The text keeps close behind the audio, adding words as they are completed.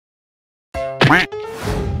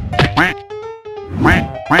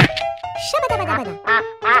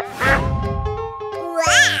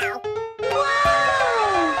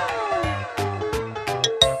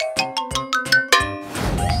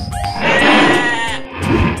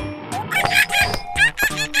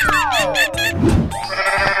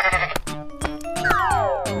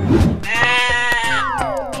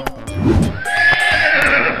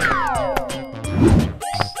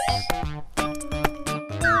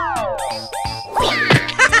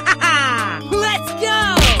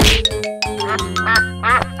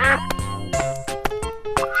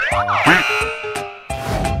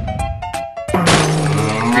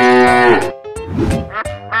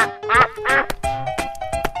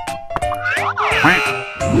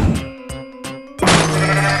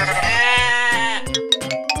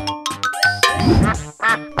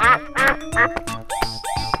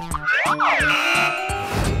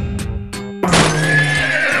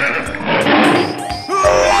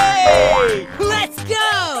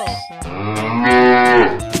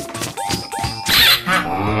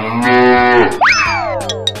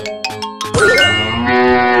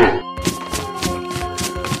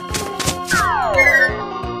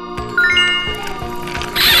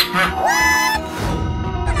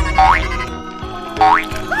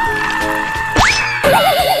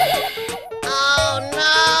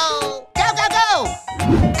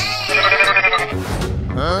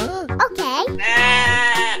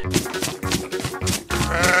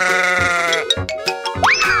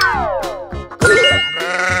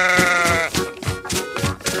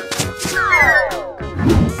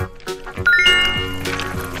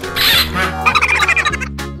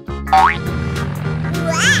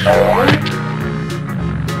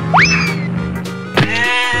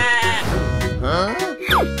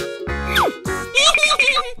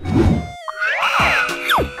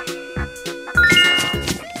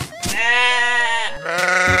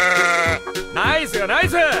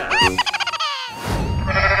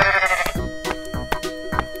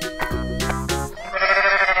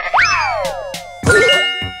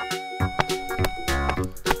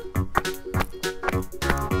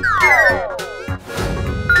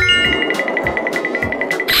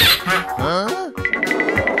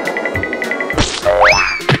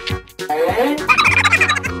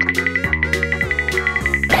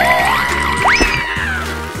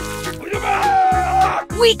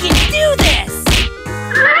We can do this!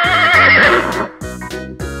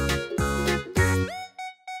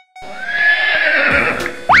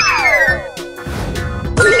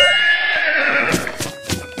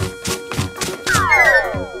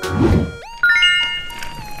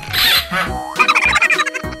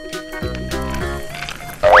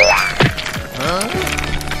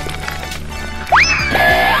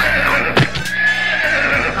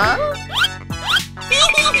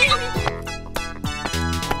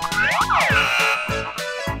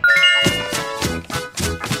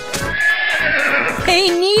 Hey,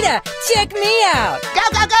 Nita, check me out! Go,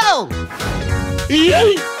 go, go!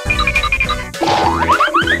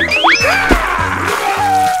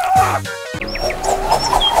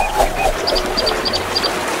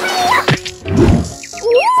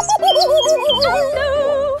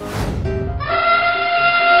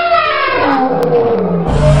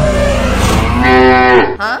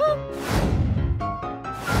 Huh?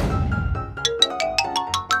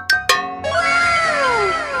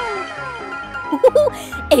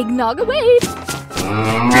 Eggnog away!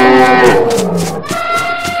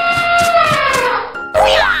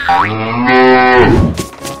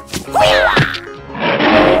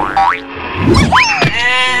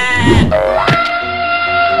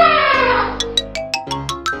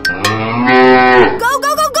 Go,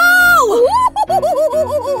 go, go, go!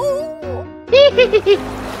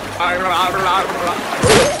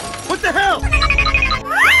 What the hell?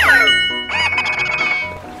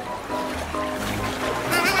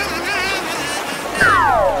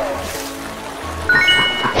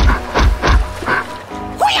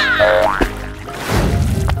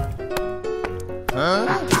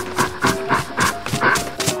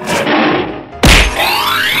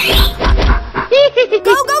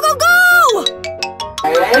 Go, go, go, go!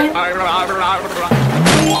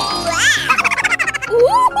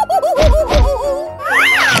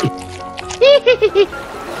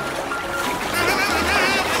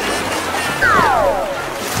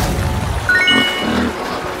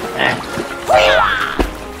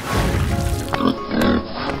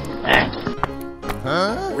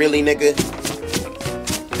 Really, nigga?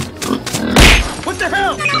 What the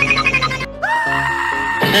hell?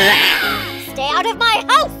 Stay out of my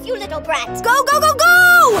house, you little brat! Go, go, go, go!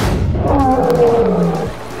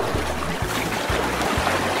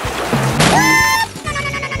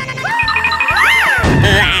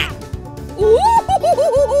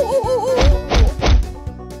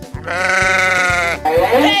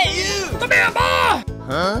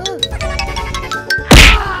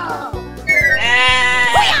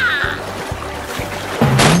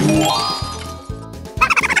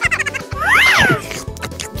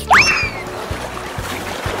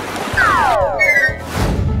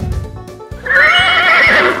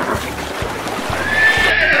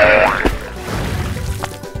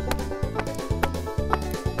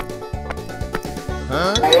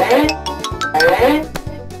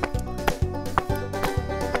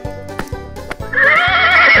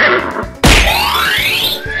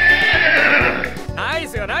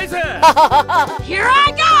 nice. Here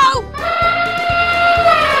I go!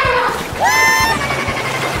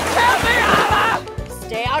 Help me, Anna!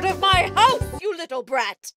 Stay out of my house, you little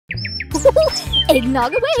brat!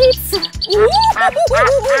 Eggnog awaits.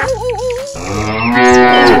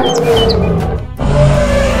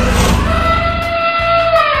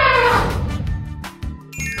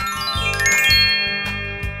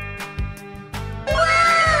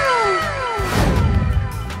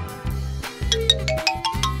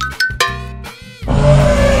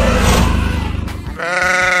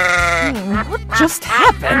 What just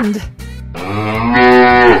happened?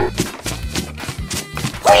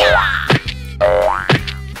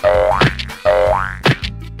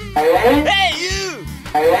 Hey, you!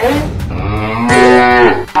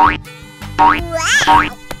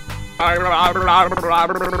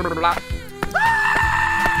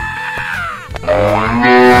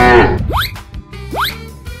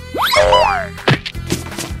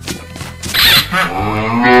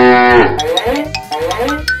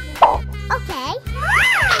 Okay.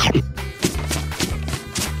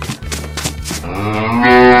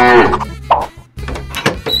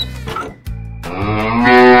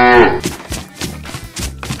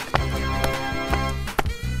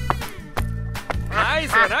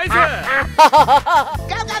 Nice, nice.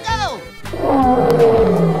 Go, go, go!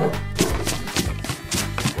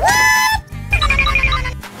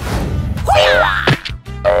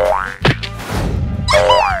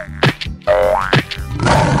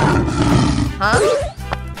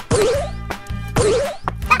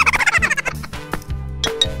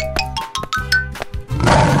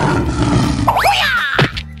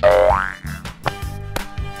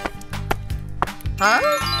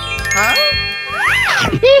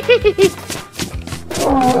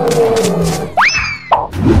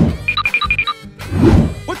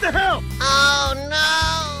 What the hell? Oh, no!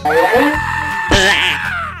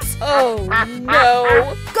 Oh no!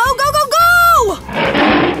 Go, go, go, go!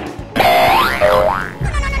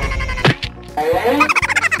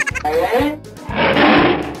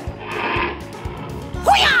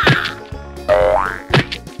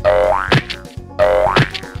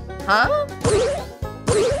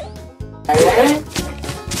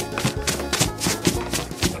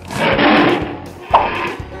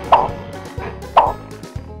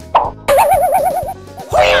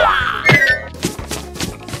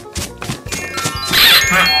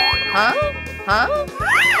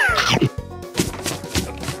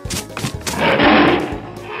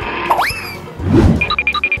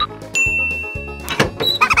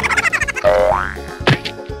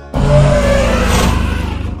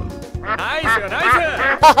 Nice, nice.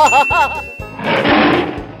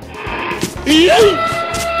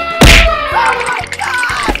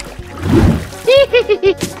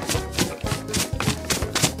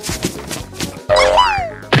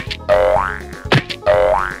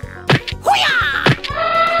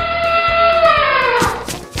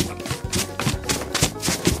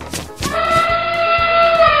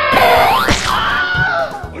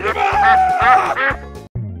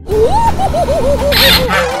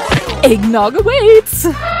 Eggnog awaits!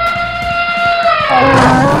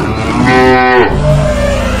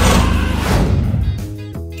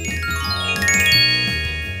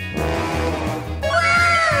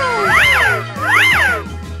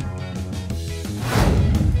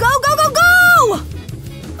 Go, go, go, go!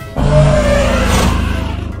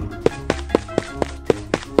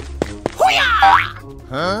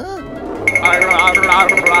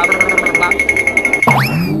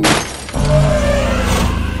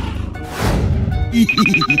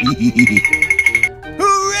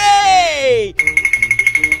 Hooray!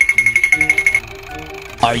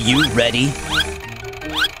 Are you ready?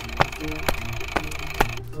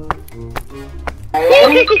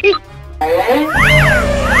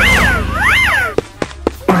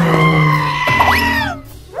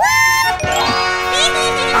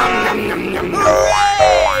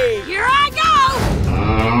 Hooray! Here I go!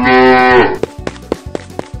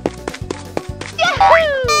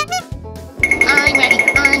 I'm ready,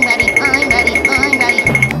 I'm ready, I'm ready, I'm ready.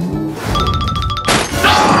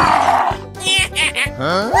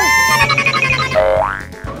 Huh?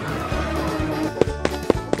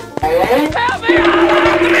 Help me!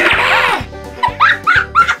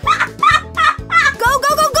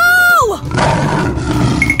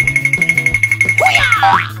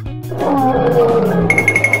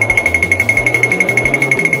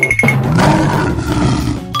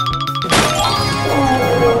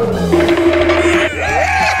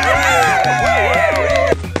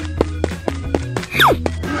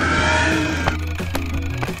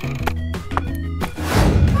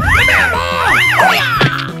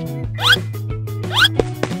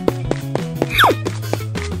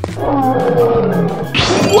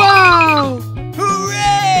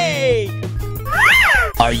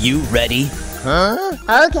 you ready? Huh?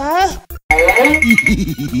 Okay.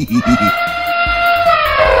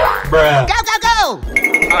 Bruh. Go, go, go!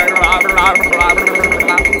 I'm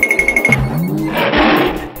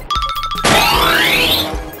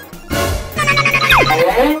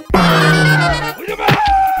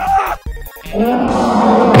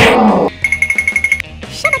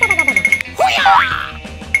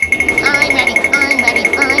ready, I'm ready,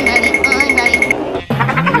 I'm ready, I'm ready.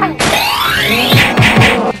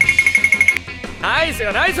 Nice,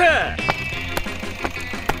 nice.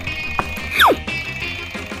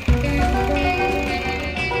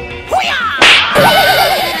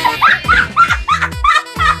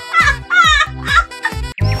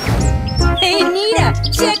 Hey, Nita,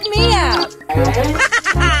 check me out.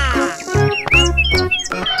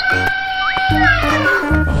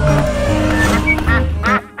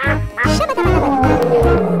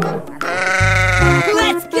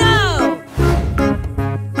 Let's go. Let's go!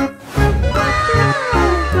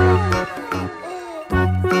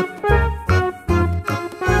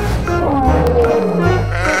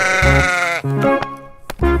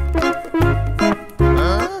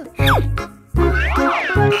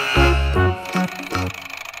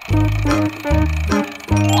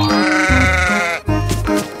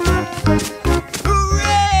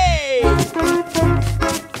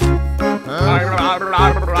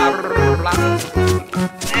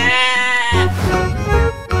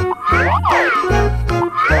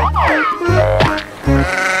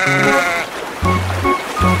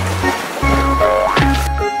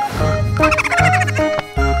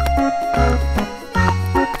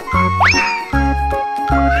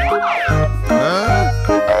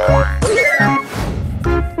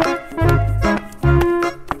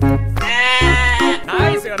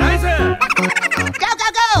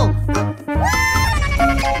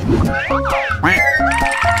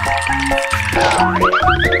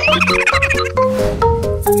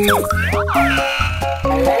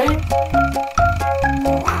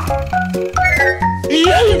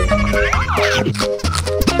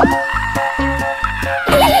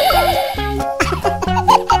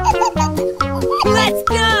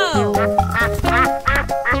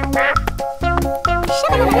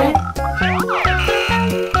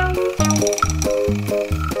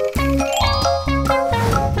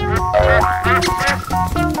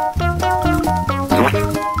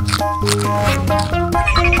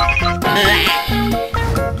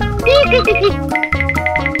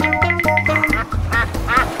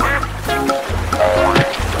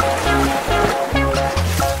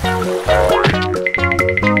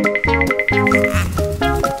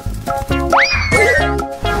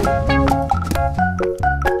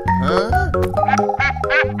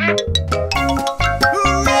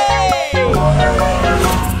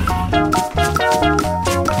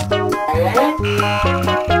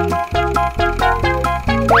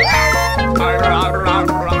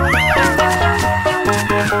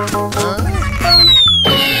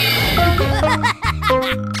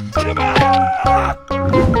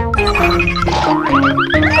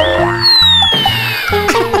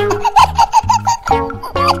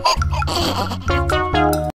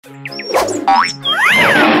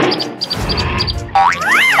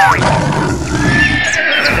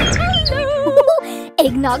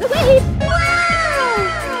 Eggnog away!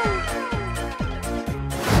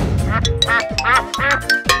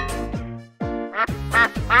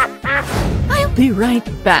 I'll be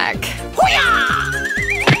right back.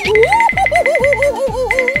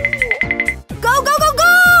 Go, go, go,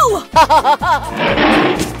 go!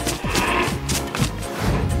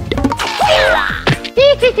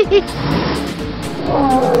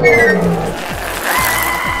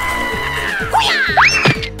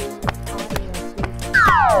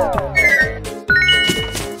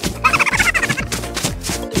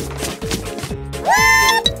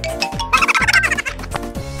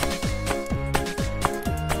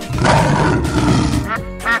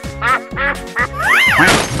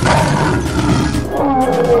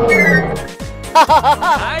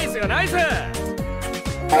 Nice, nice.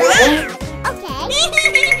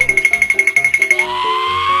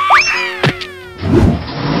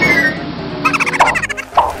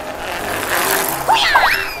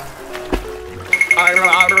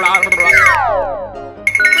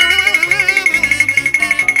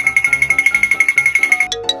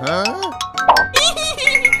 Huh?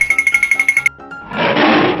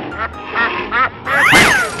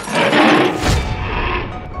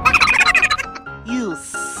 You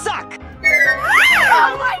suck.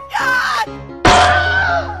 Oh my God!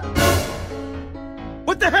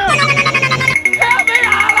 What the hell? Help me,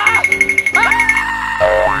 Allah!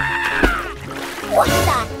 What the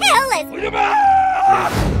hell is...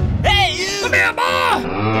 Ah!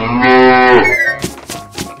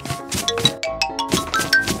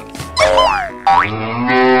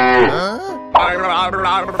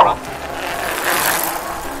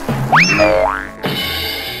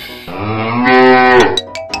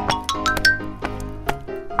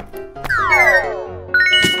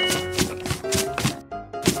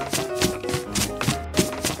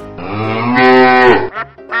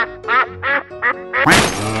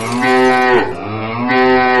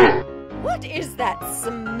 What is that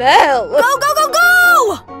smell? Go, go, go,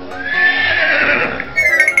 go!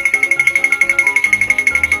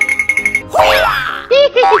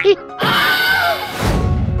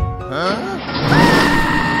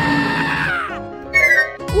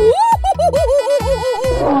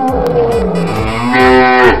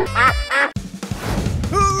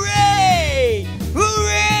 Hooray!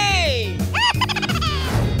 Hooray!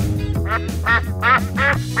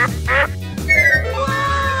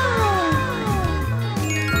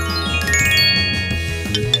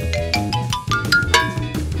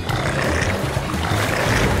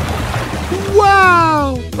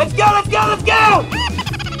 Wow! Let's go, let's go, let's go!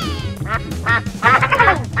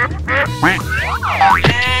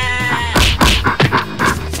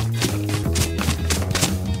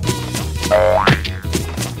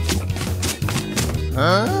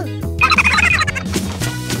 Huh?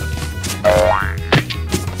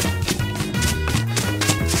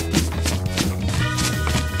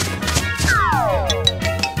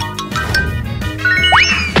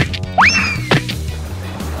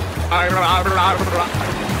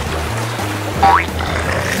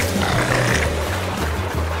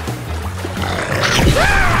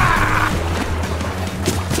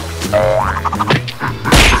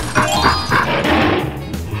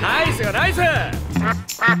 Nice, nice!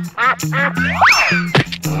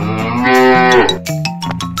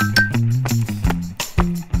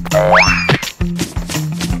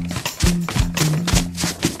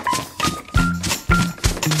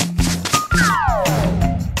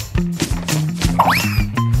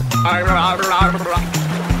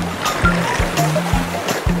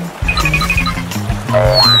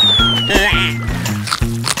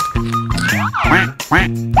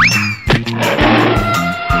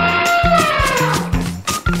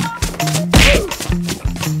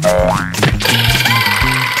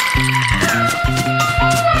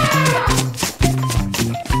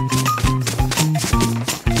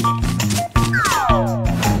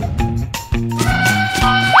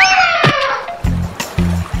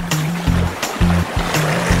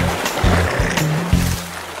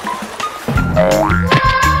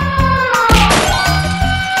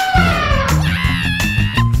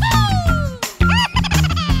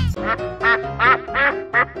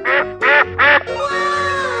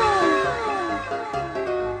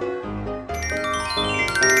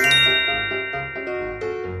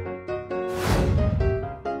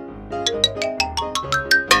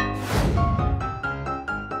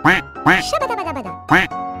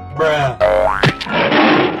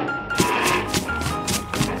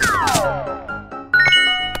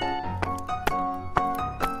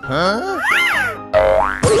 Huh?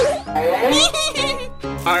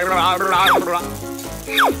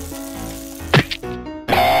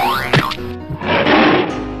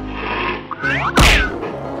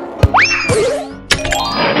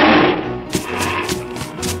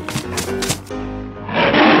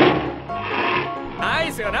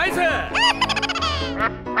 Nice, nice!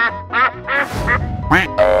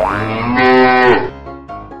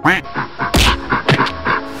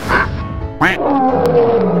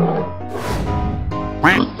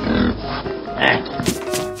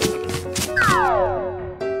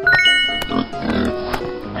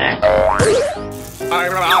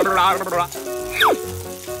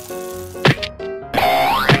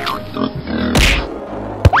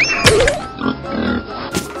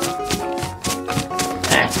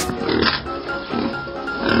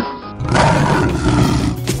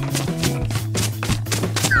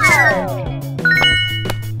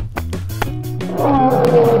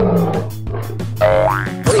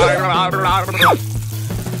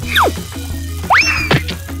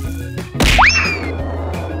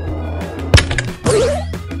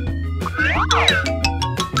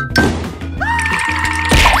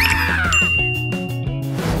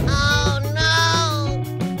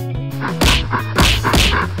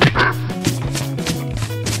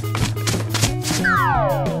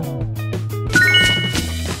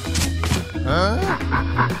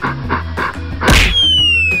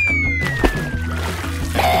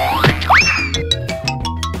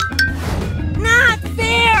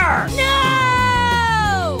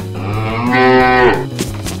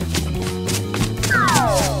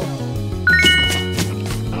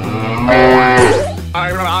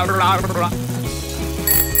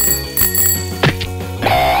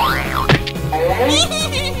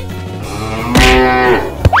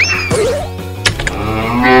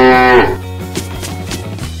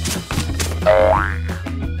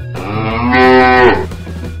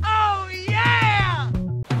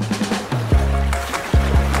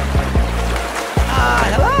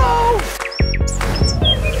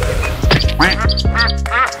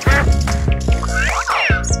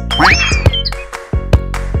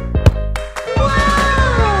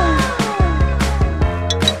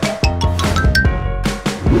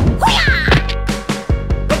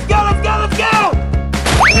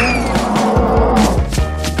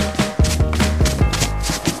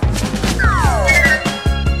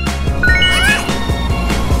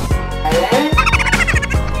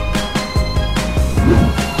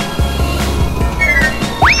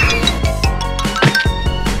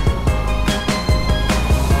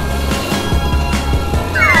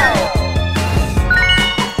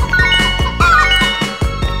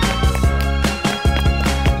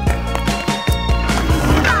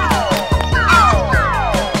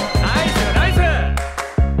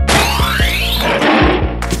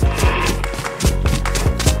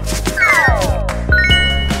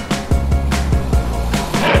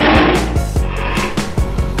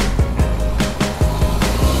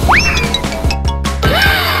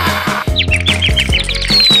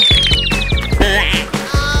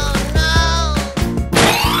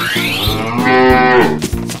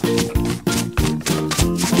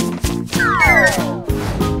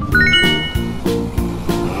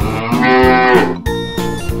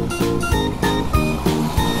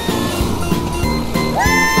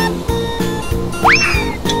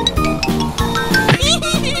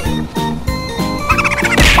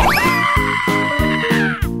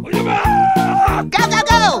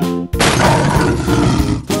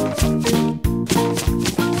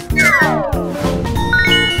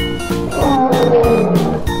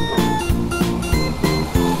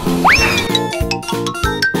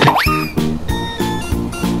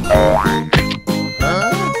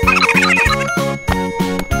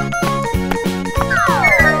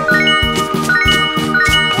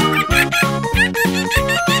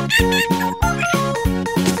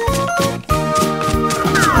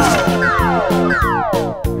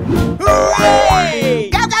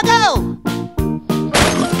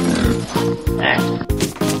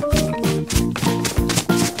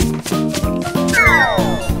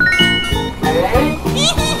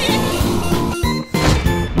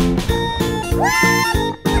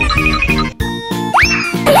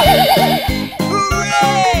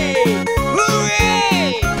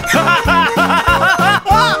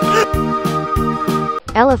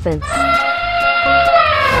 Elephants.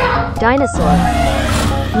 Dinosaur.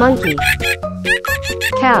 Monkey.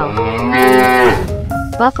 Cow.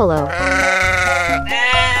 Buffalo.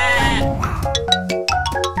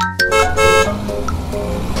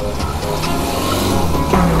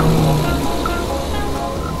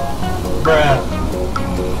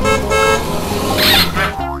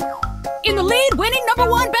 In the lead, winning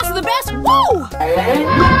 #1, best of the best. Woo!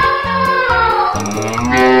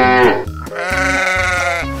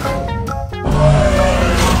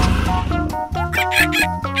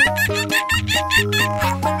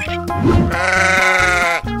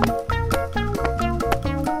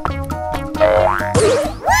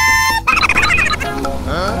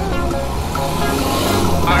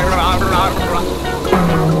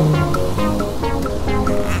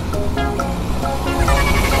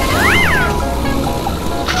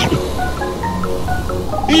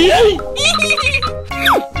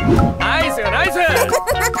 Nice, nice.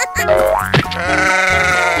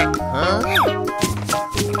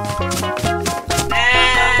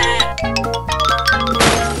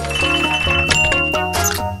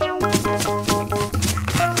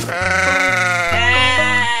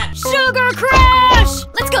 Sugar crash!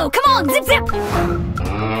 Let's go, come on, zip zip!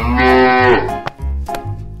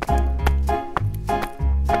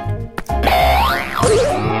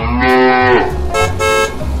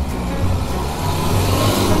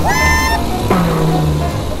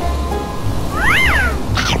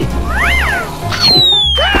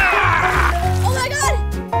 Oh my god!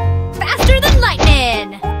 Faster than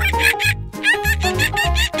lightning!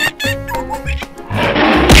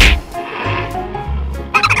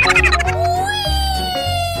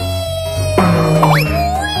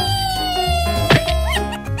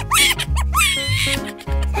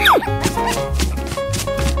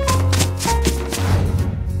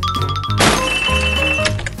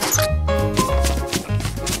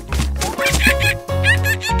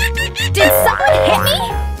 Did someone hit me?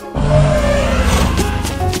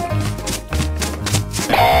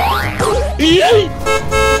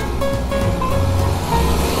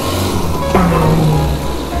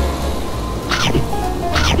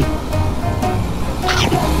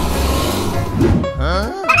 Huh?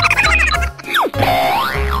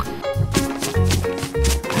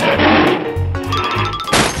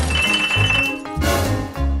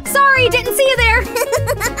 Sorry, didn't see you there.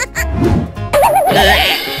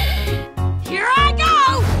 Here I go!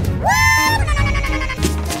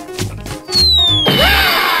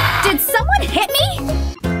 Did someone hit me?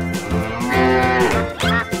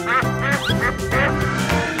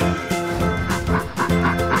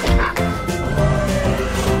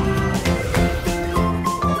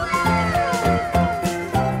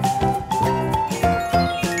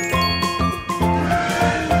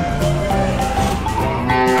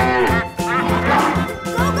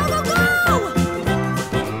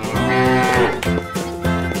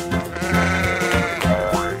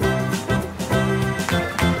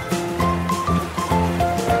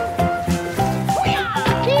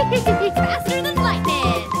 Faster than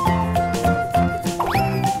lightning!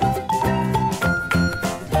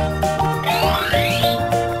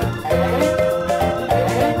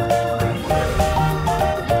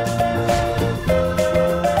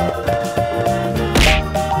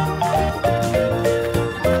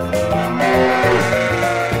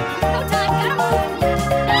 No time, gotta move.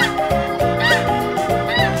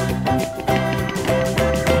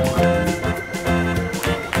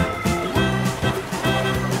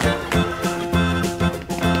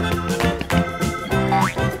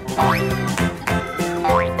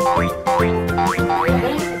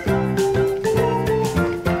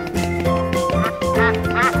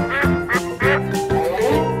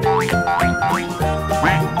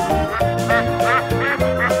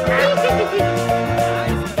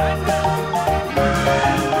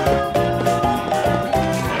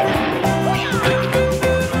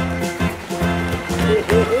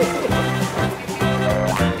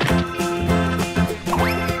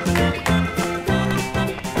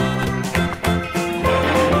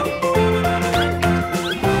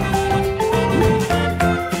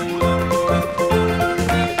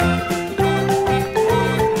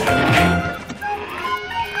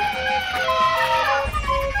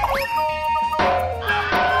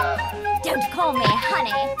 Don't call me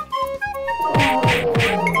honey.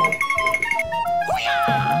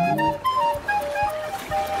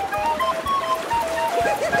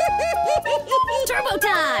 Turbo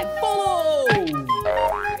time! Follow!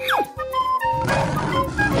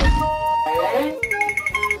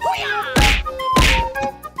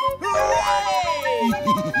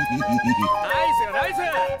 Nice, nice.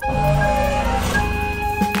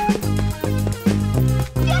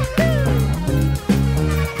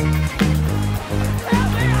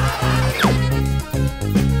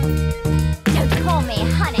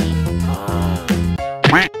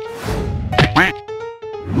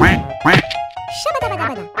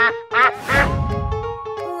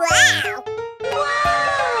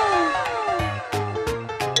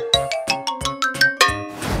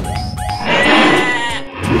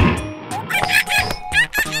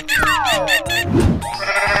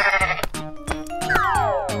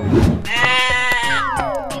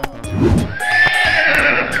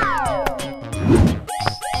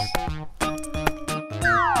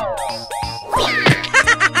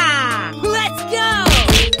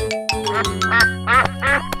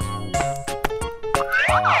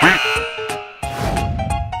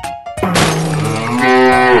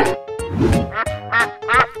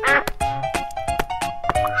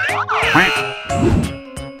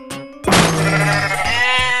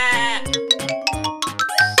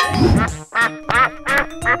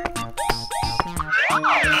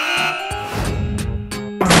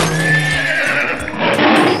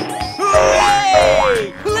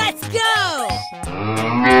 Let's go!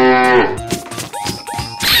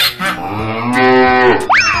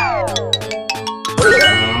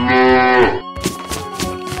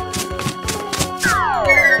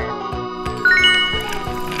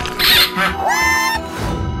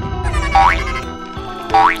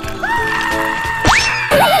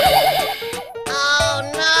 Oh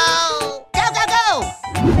no! Go, go, go!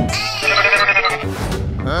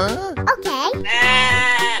 Huh? Okay.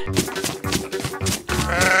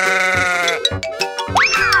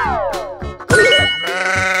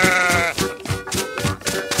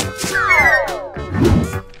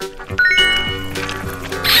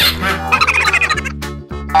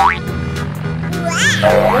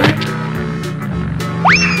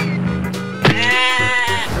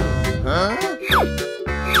 Huh?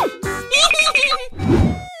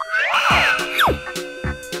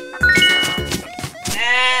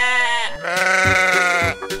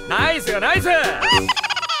 Nice, nice.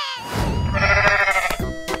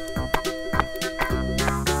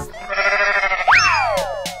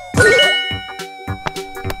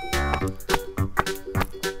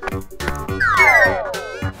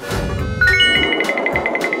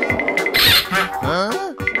 Huh?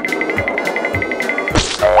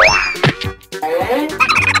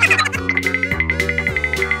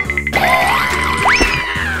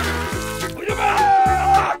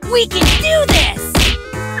 We can do this!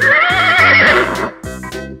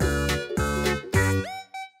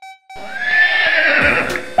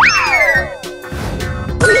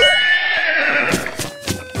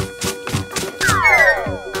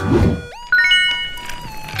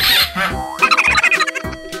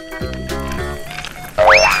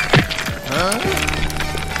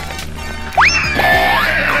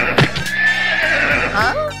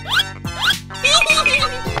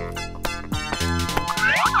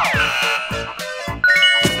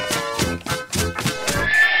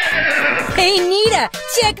 Hey, Nita,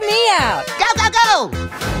 check me out! Go, go, go!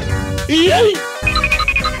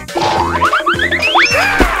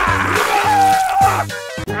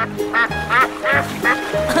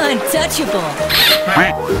 Untouchable!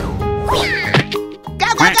 Go,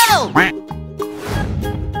 go, go!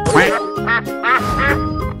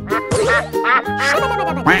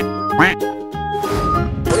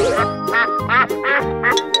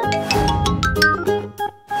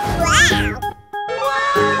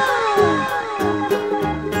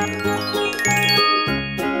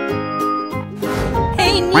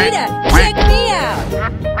 Hey, Nita, check me out!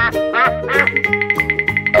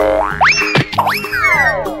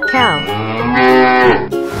 Cow.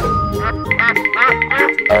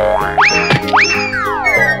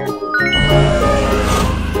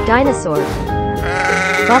 Dinosaur.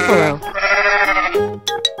 Buffalo.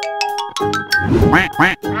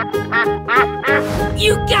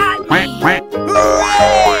 You got me!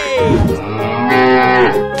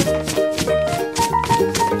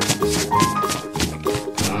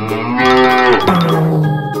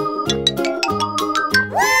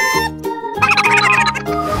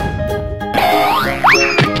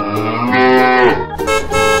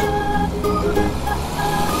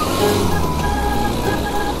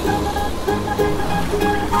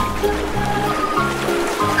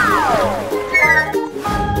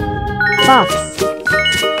 Fox.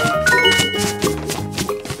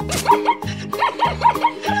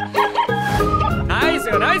 Nice,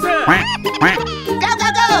 nice. Go, go,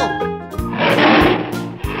 go!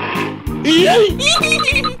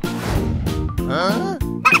 Huh?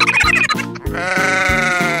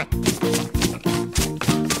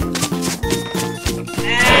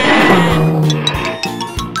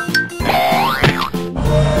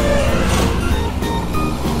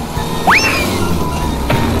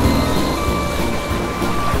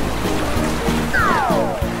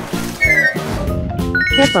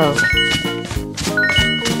 Hippo.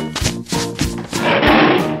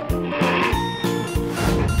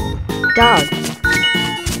 Dog.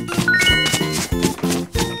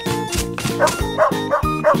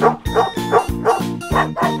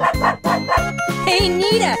 Hey,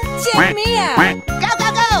 Nita, check me out! Go, go,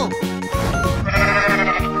 go!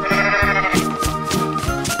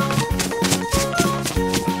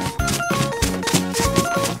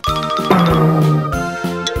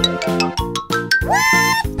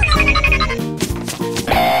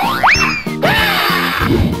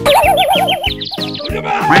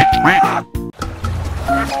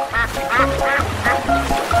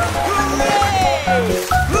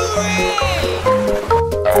 Hooray!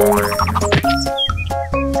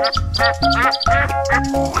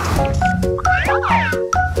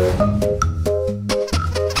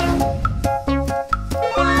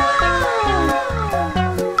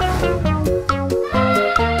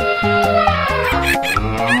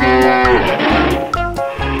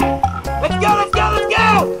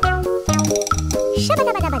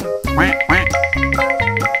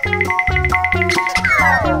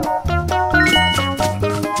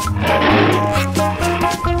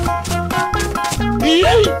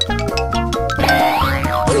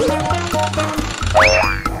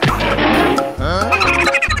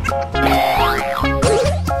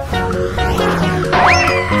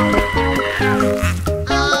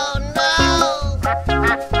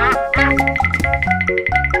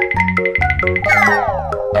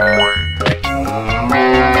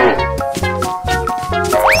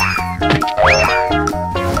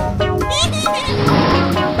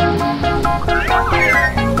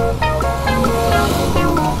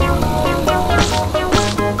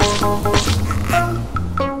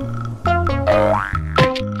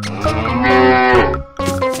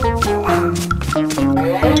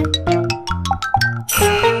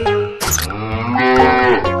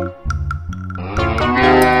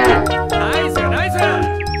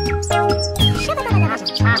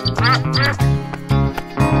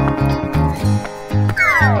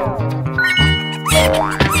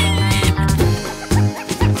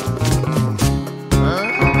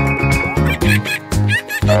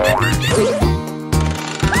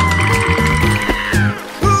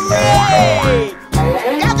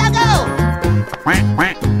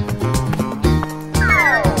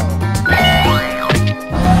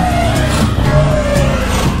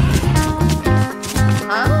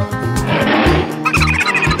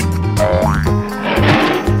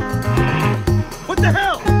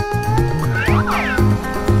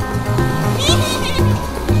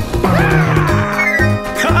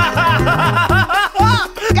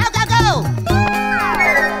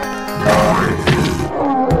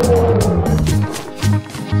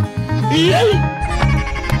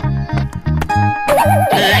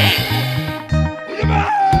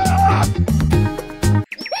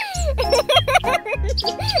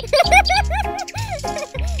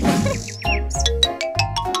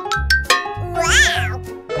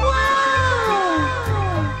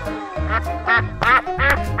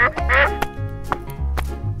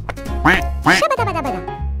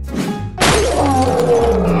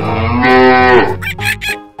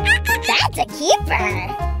 That's a keeper.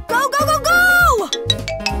 Go, go, go, go!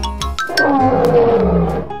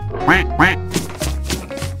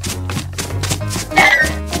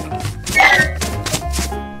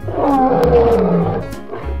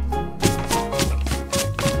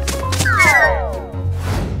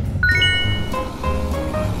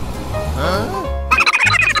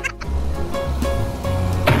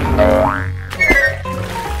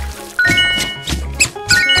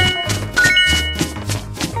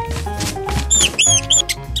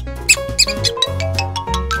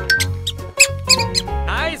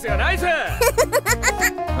 나이스 나이스.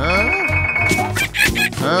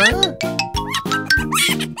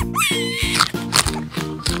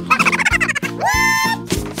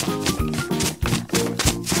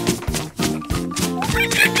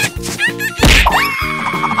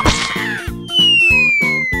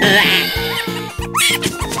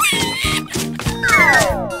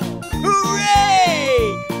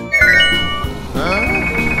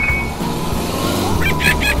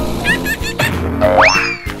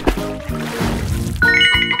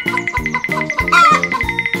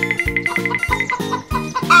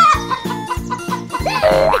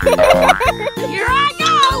 Here I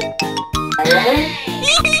go!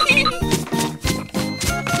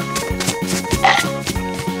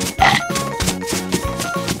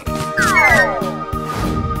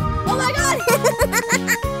 Oh my god!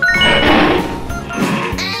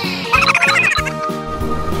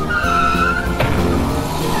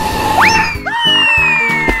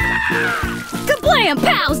 Kablam,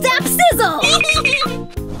 pow, zap, sizzle!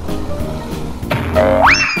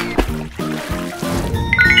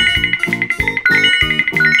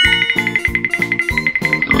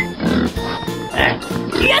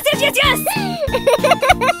 Yes, yes, yes, yes!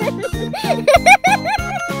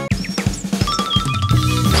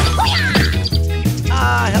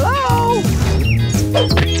 Hello.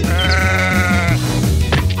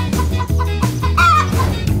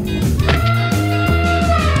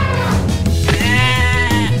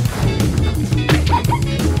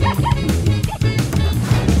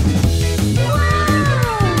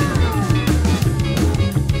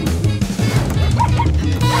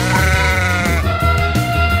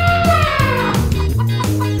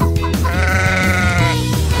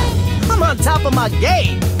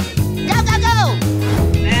 game. Go, go, go!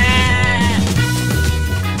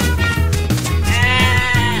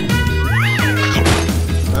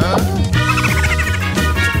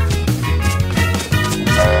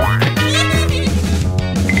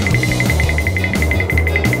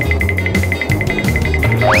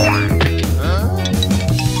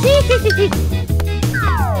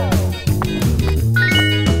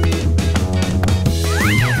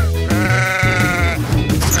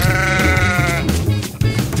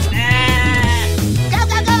 Go,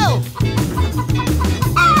 go, go!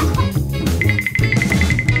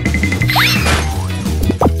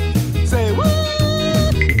 Say what?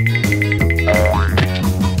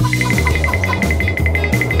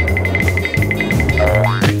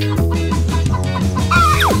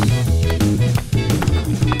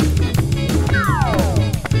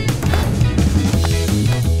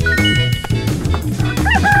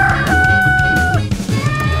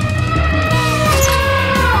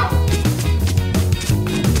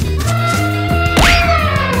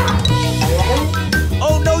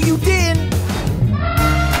 Oh no, you didn't.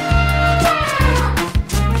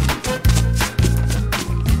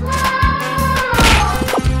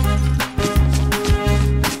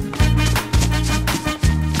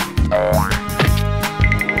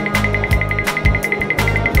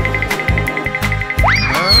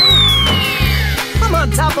 I'm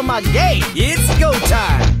on top of my game. It's go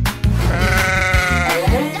time.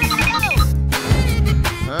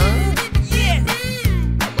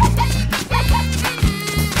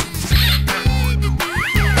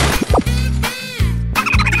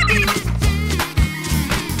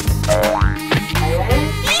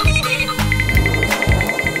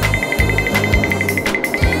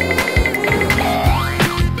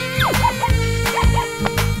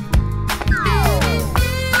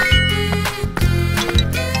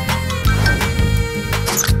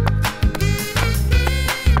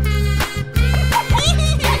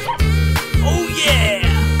 Oh yeah!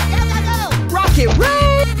 Go, go, go! Rocket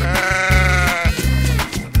Reup!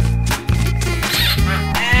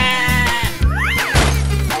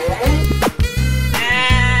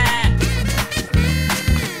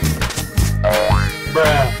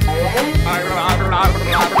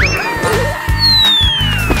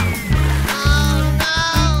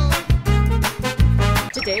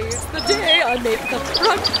 Today is the day I made the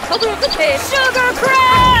front cover of the page. Sugar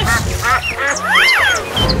Crash!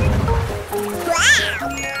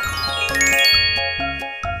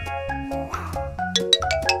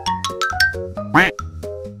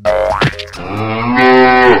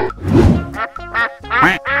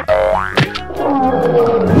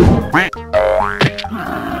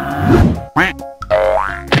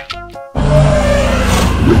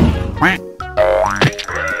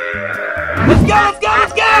 Let's go, let's go,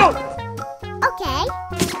 let's go! Okay.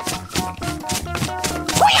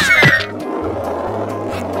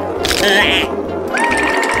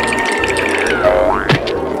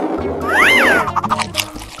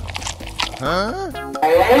 Huh?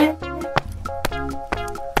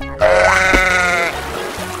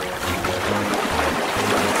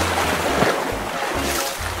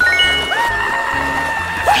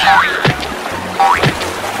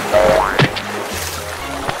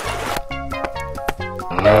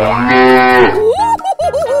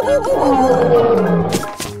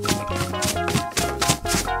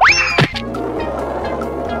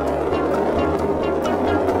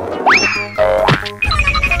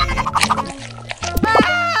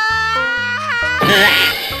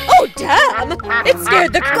 Oh, damn! It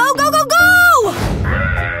scared the— Go, go, go, go!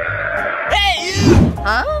 Hey, you!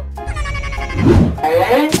 Huh?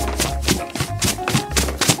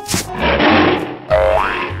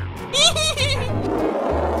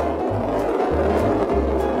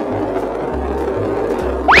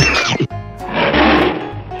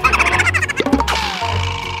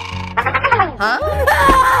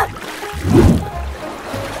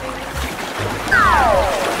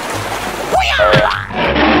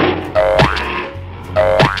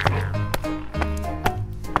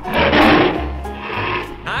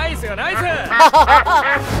 Nice, nice!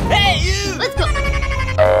 Hey, you! Let's go!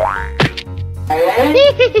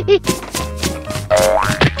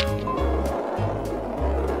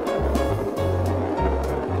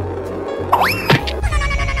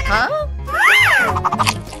 Huh?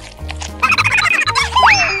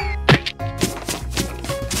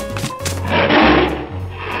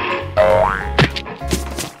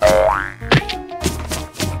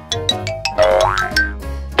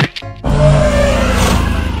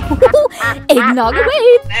 Eggnog away!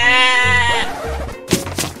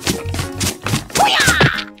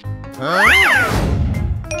 Huh?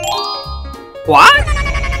 What?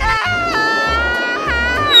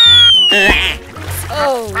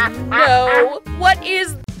 Oh no! What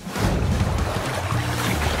is...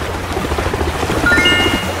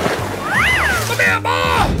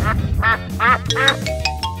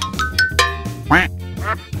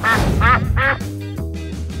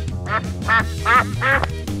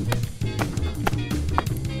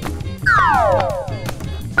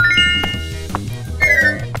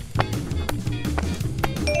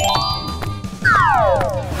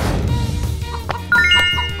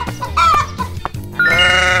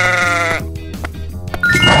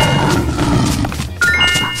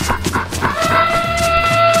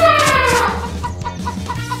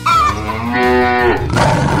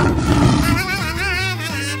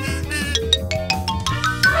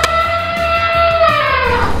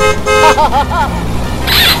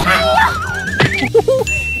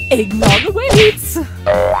 Eggnog awaits!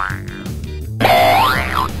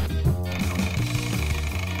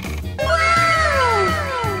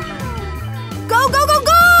 Go, go, go,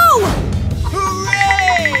 go!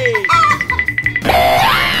 Hooray!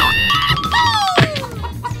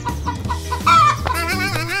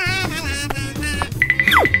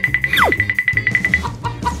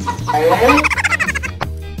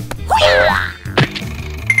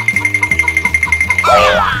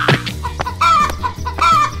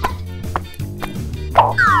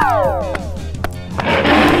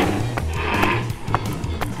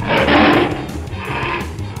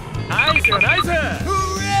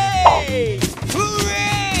 Hooray!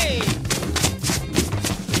 Hooray!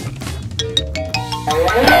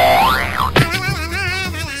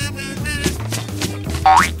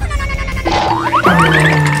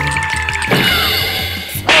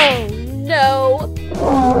 Oh no!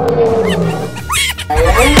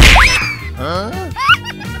 Huh?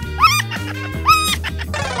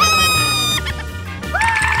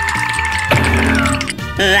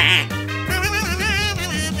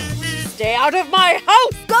 Stay out of my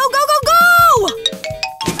house! Go, go, go, go!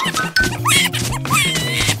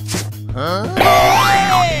 Huh?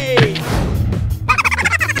 Hooray!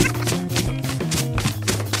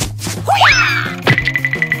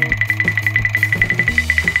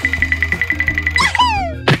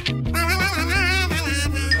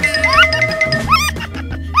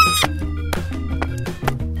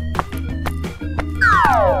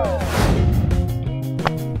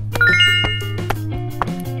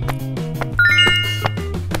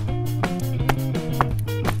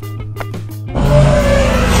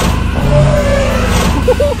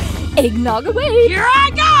 Eggnog away! Here I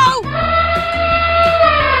go!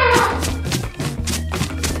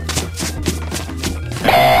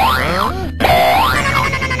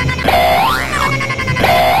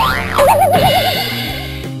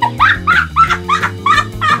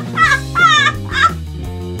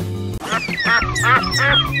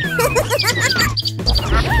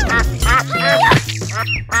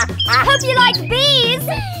 Hope you like bees!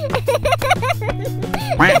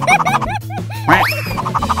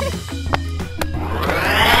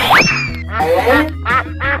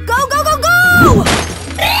 Go, go, go, go!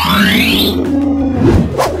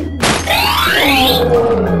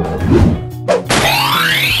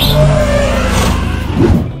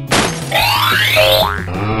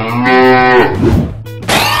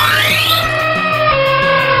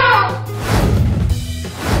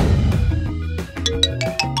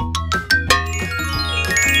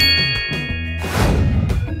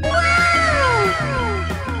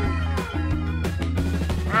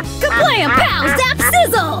 Kablam, pow, zap,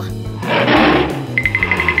 sizzle!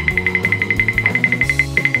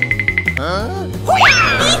 Huh?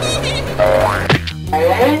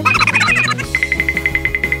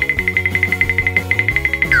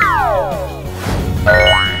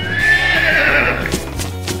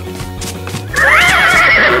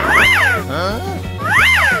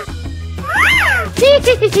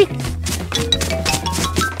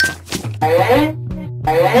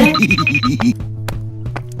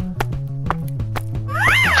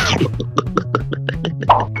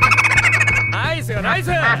 Nice, nice.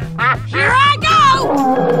 Here I go!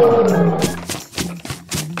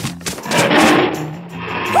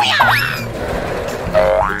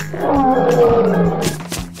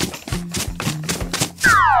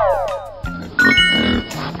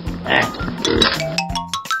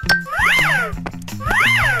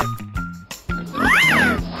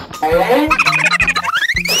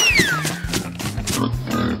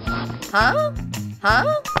 Huh? Huh?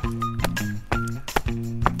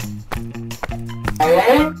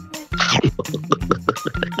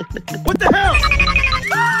 What the hell?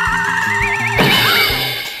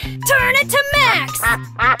 Turn it to max!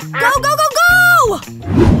 Go, go, go, go!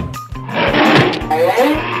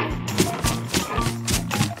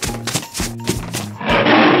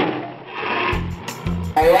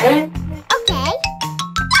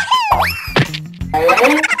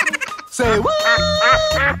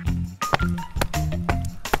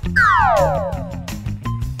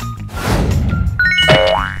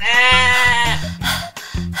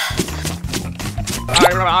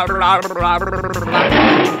 Huh?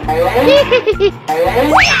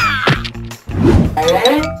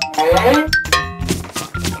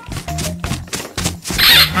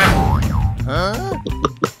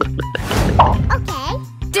 Okay.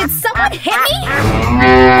 Did someone hit me?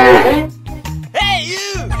 Hey,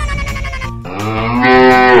 you!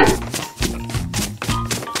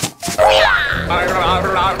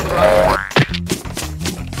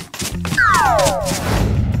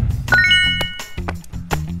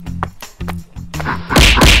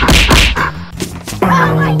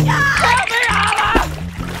 Oh my God!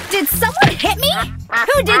 Did someone hit me?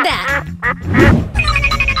 Who did that?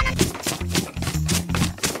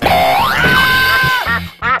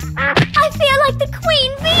 I feel like the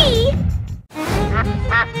queen bee.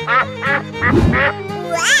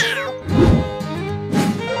 Wow.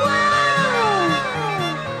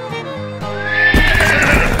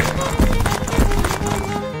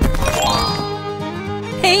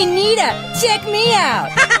 Hey, Nita, check me out.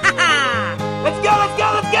 Let's go, let's go,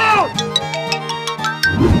 let's go!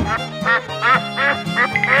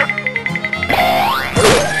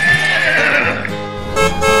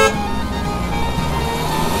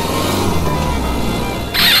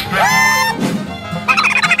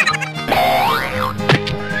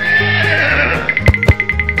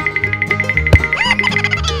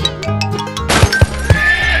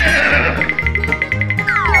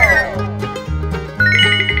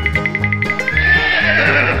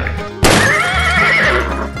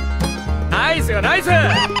 Nice, nice!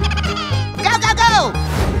 Go, go, go!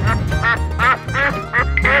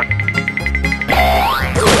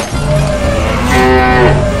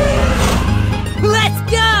 Let's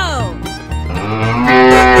go.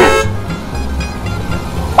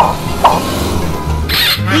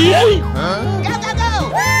 Huh? Go, go, go!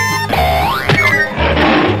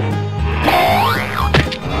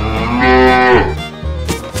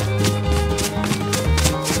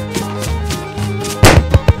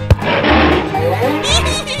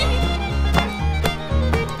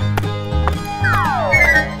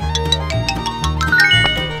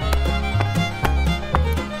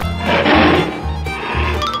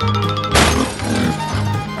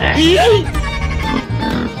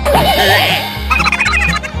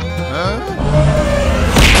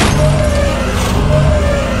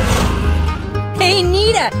 Hey,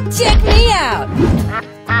 Nita, check me out.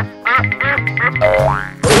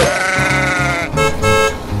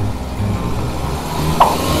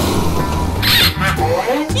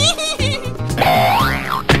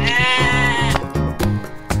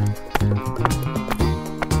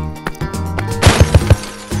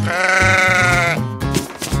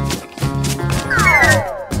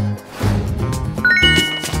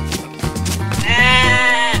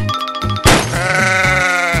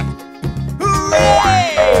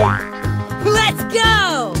 Let's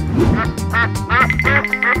go.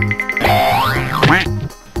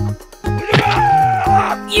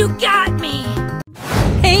 You got me.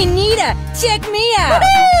 Hey, Nita, check me out.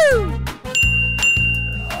 Woohoo!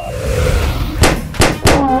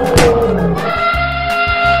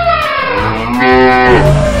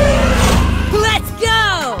 Let's go.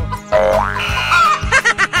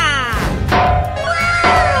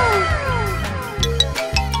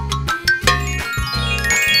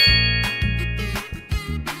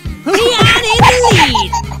 Leon in the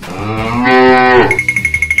lead.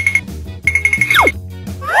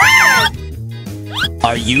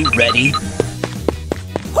 Are you ready?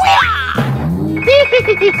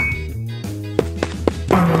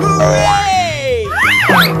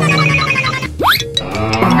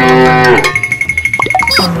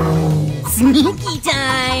 Sneaky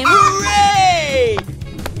time. Hooray!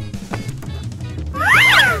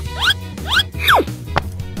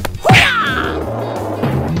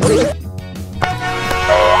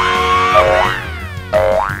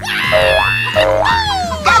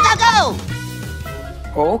 Go, go, go!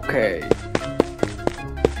 Okay.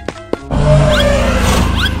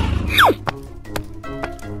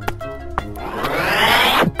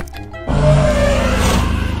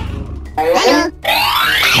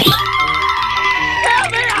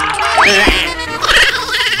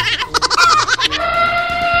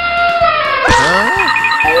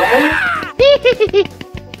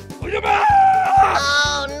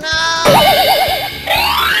 Oh no!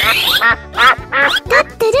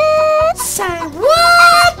 Sir,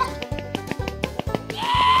 what?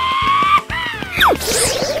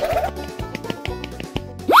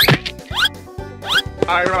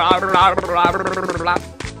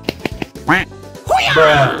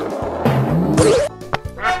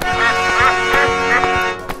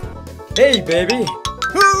 Hey, baby!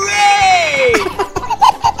 Hooray!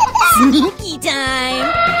 Sneaky time.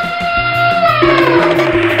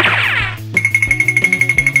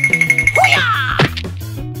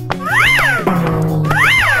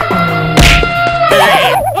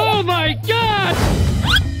 Oh my God!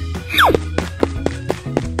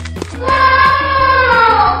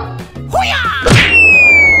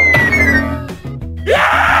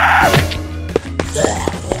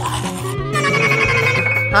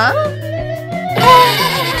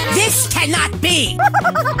 This cannot be!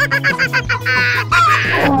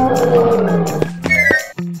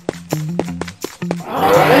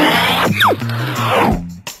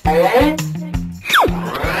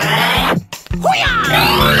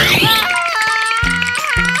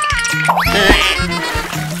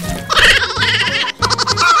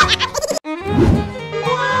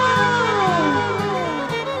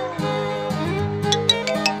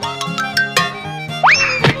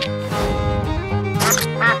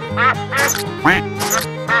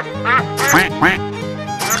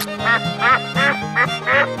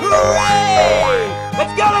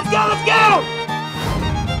 Let's go, let's go, let's go!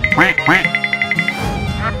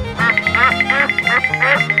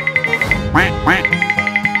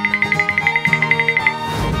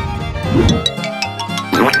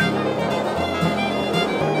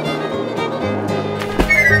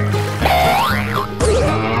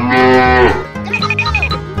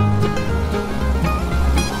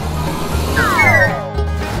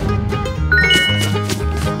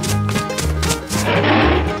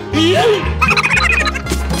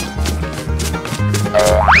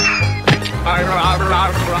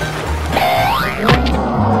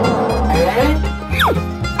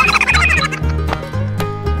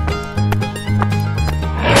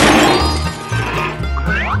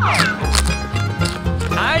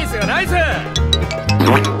 나이스, 나이스!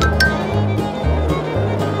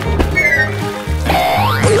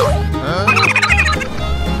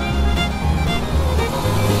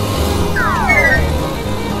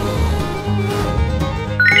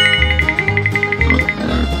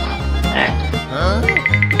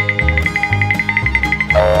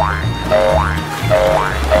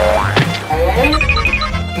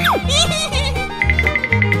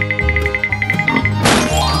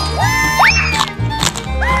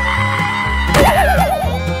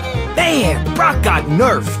 Man, Brock got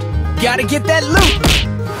nerfed. Gotta get that loot.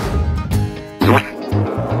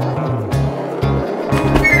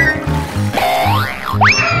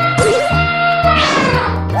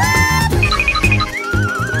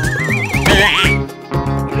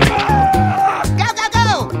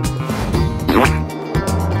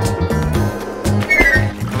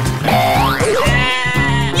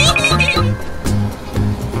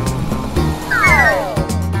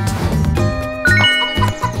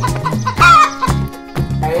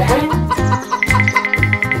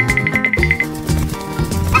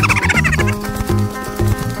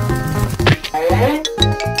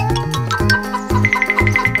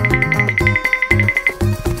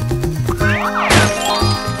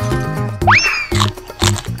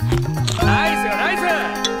 나이스, 나이스!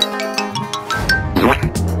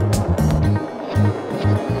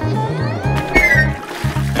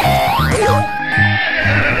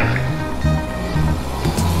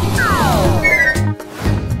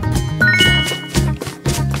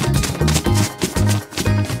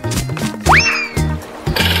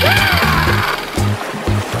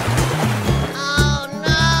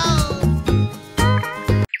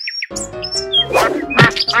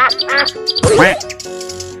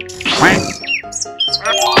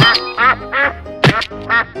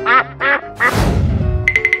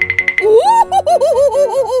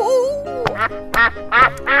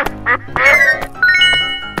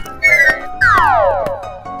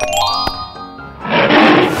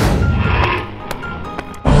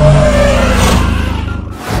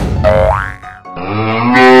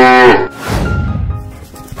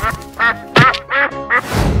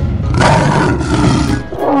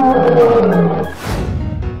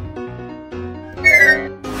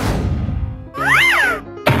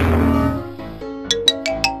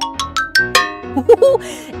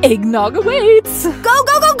 Eggnog awaits! Go,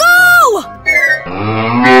 go, go, go!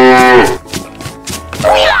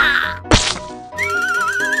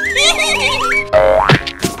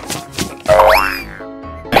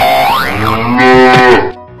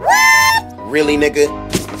 Really, nigga?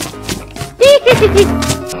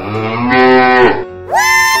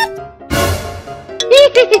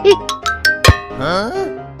 Huh?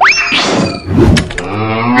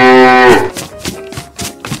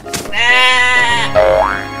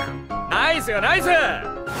 나이스, 나이스!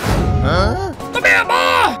 Huh? Come here,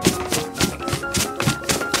 boy!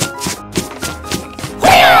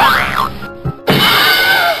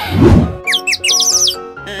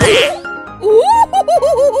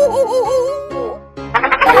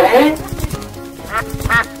 You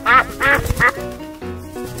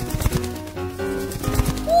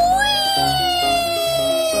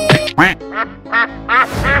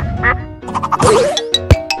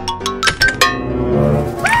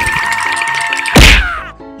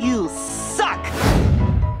suck!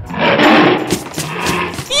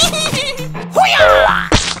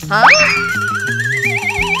 Huh?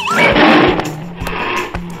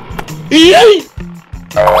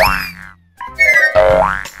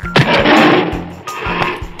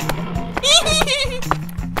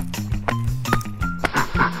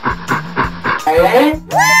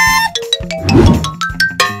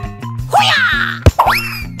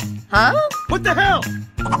 Huh? What the hell?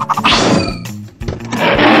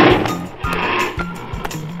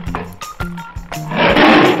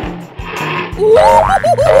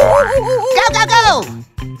 Go, go, go!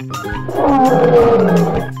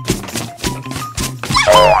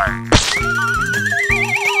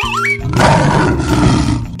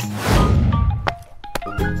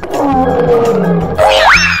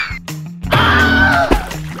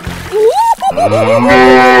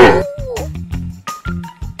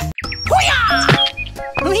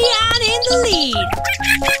 Leon in the lead.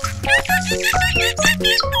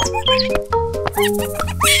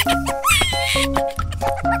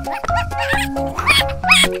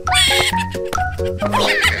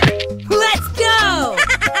 Let's go!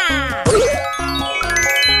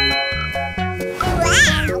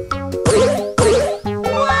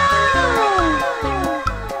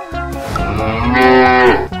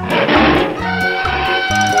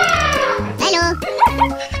 Hello.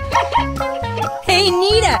 Hey,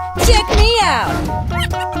 Nita, check me out.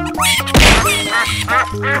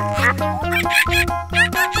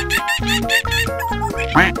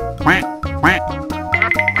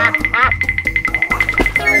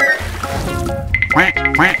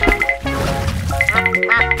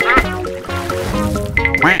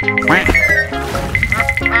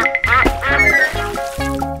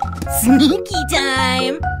 Sneaky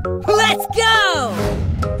time. Let's go!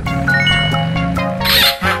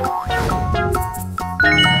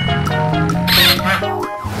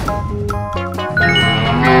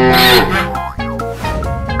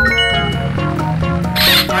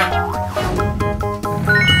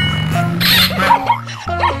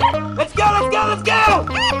 Let's go, let's go, let's go!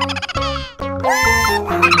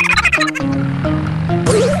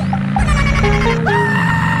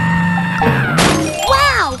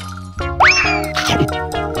 Wow!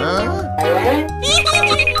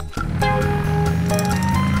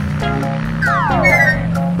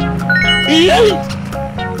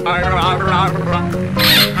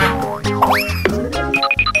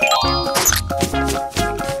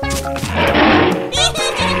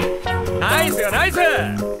 Nice, nice!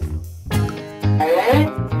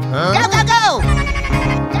 Go, go, go!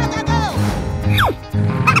 Go, go, go!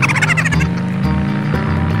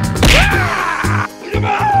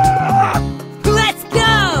 Let's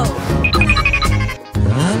go!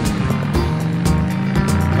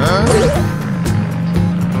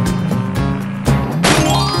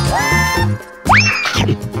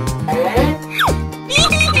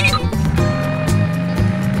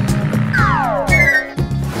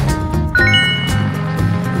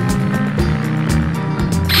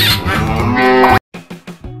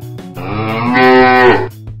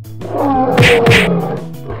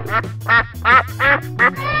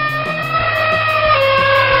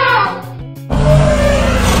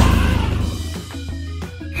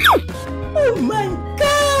 Oh my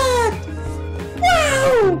God!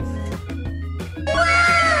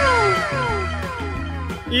 Wow!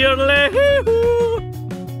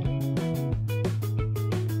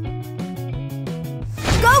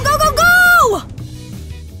 Go, go, go, go!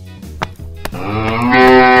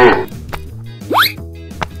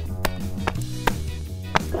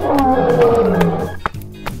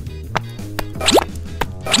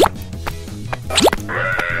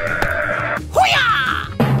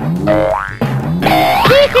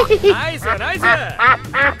 Nice, nice!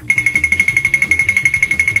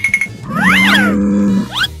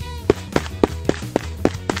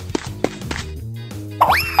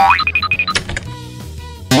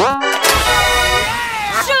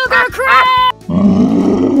 Sugar crack!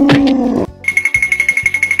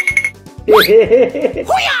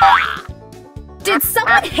 Did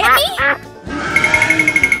someone hit me?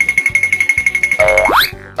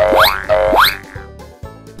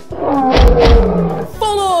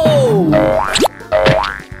 Follow!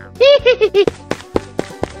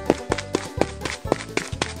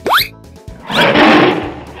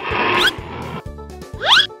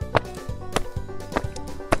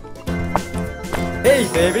 Hey,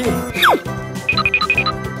 baby!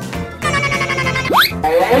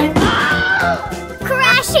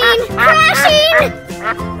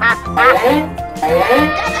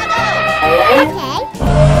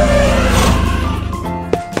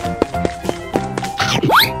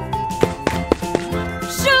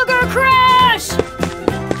 Sugar Crash!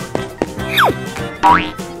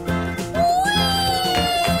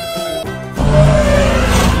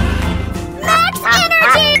 Max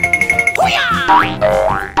energy!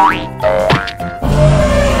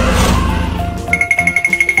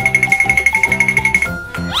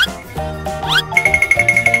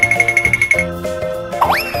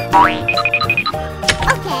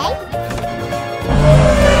 Okay.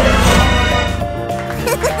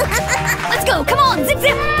 Let's go, come on, zip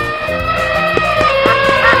zip!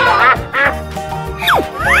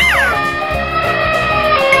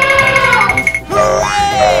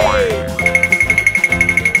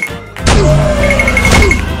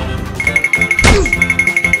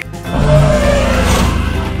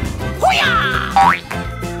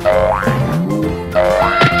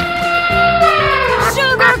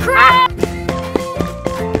 Sugar Crash!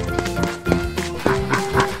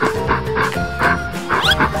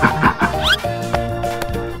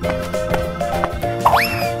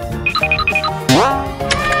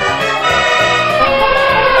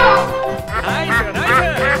 Nice,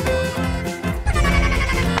 nice.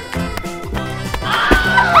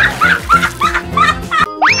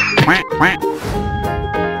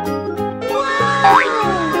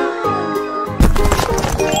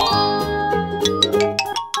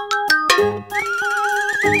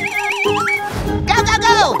 Go, go,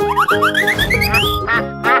 go!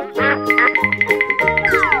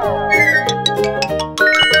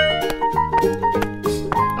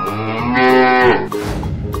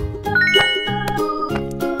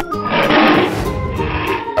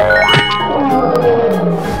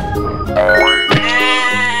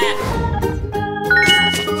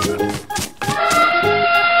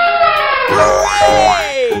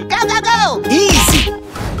 Go, go, go! Easy.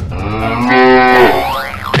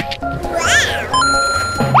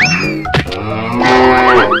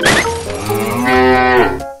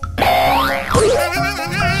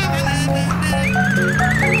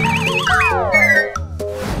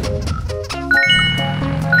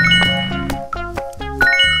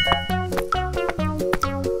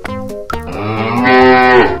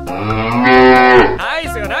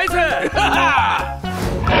 Nice, nice.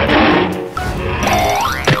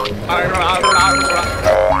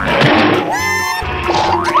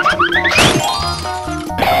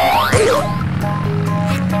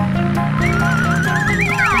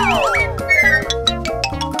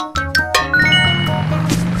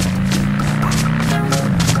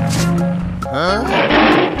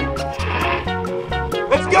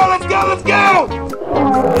 Let's go, let's go, let's go!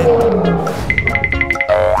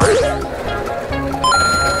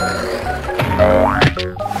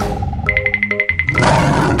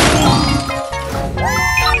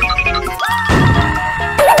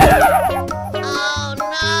 Oh no!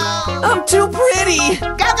 I'm too pretty.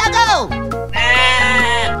 Go, go, go!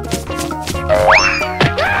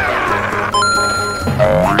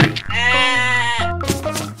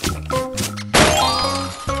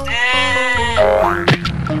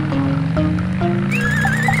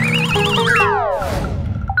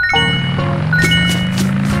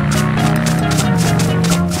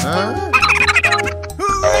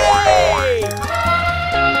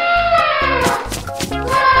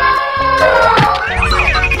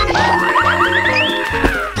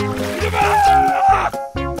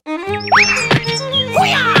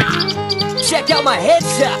 Check out my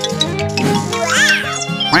headshot.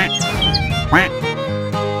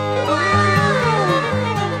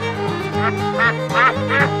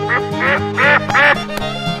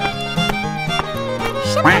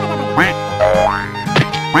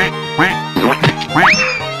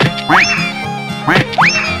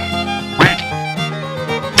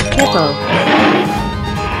 Hippo.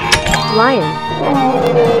 Lion.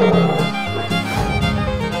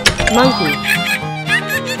 Monkey.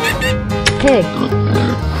 Pig.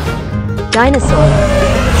 Dinosaur.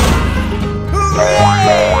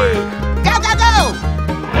 Go, go, go!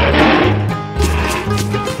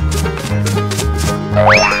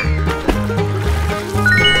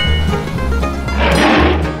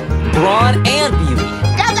 Brawn and beauty.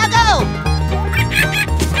 Go, go, go!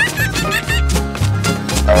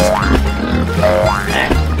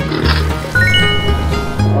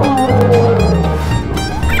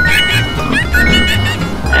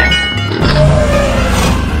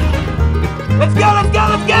 Let's go, let's go,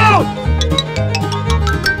 let's go!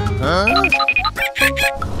 Huh?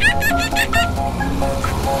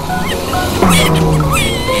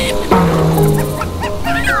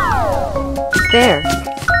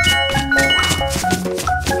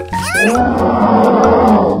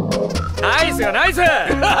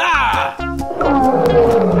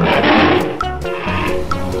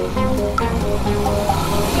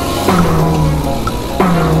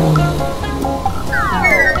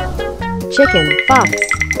 Chicken, fox.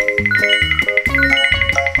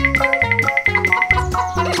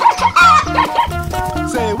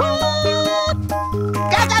 Say what?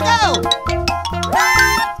 Go, go, go!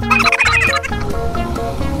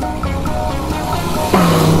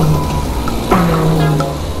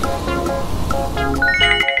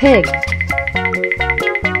 Pig.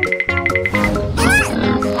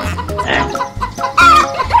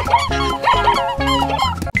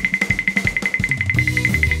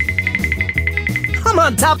 I'm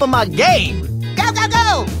on top of my game. Go, go,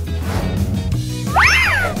 go!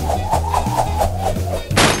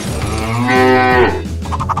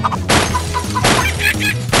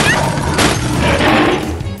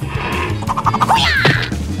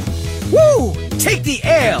 Woo! Take the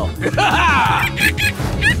L.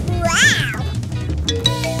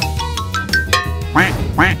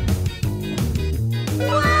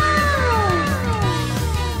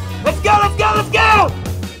 Let's go, let's go, let's go!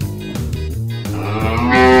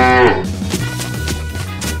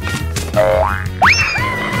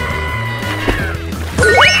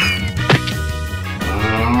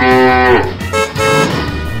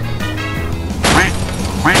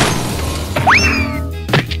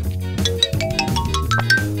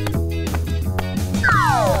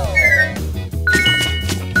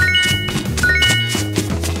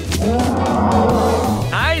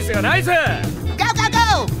 Nice, nice. Go, go,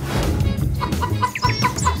 go!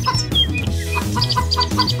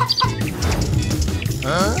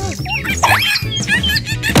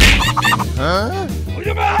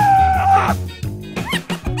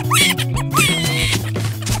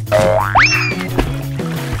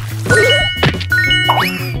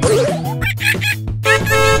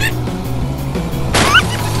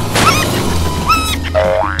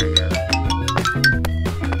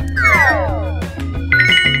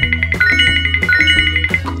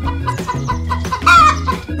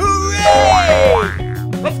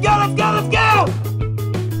 Let's go, let's go, let's go!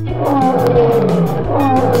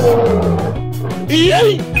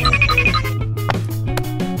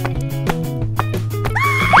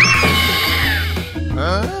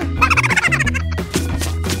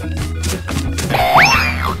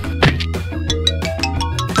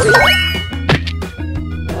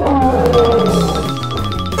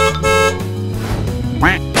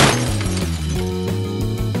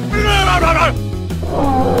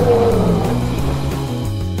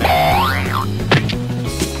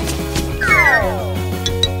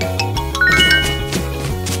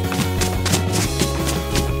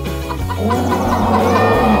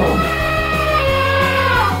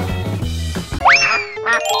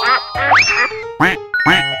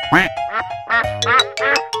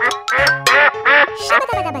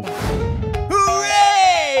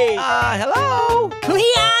 Hooray! Hello?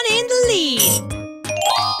 Leon in the lead.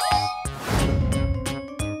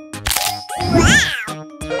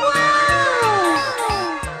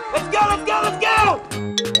 Let's go, let's go, let's go!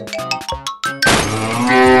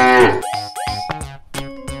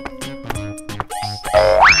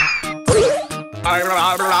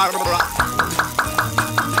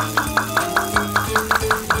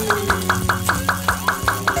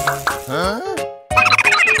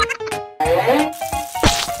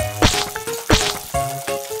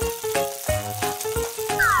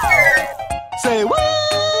 Say what?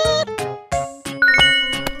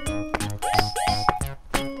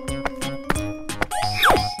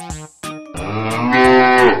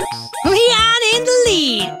 Leon in the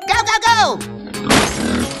lead. Go, go, go!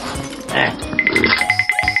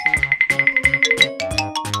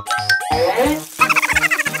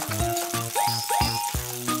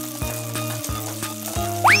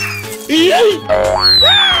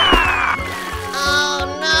 Oh,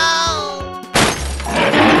 no!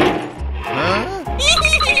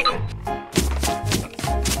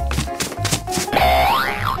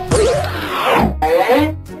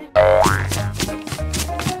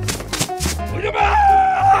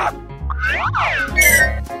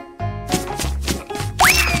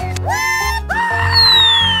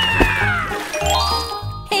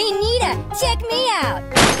 Hey, Nita, check me out.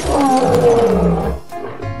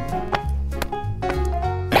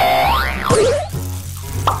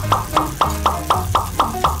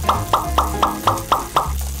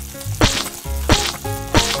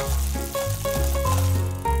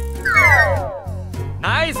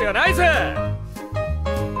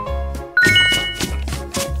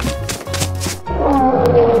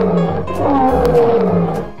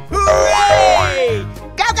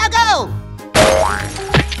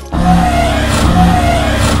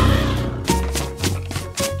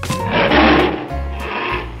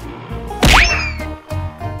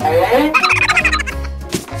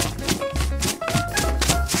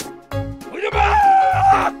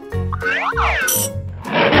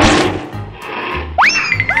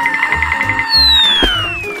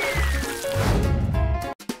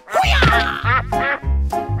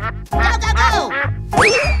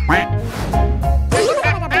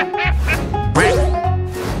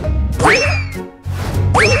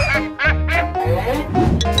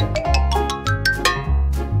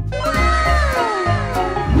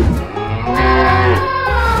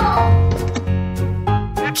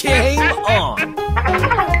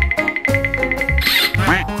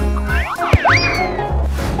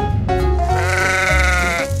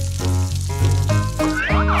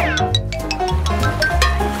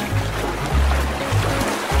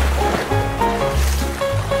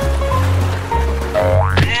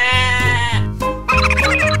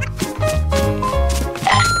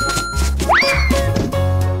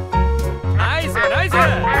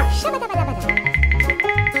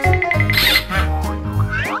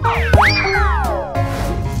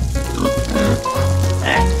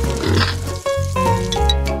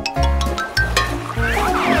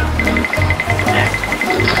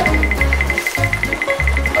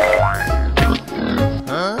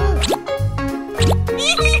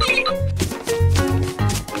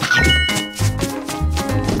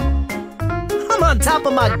 I'm on top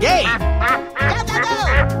of my game. Go, go,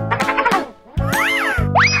 go!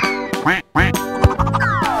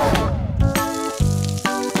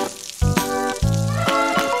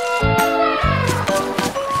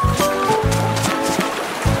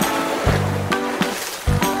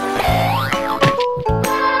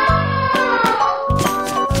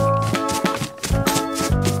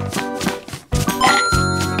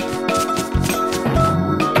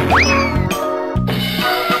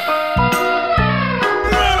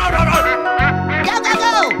 Go, go,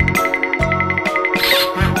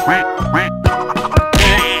 go!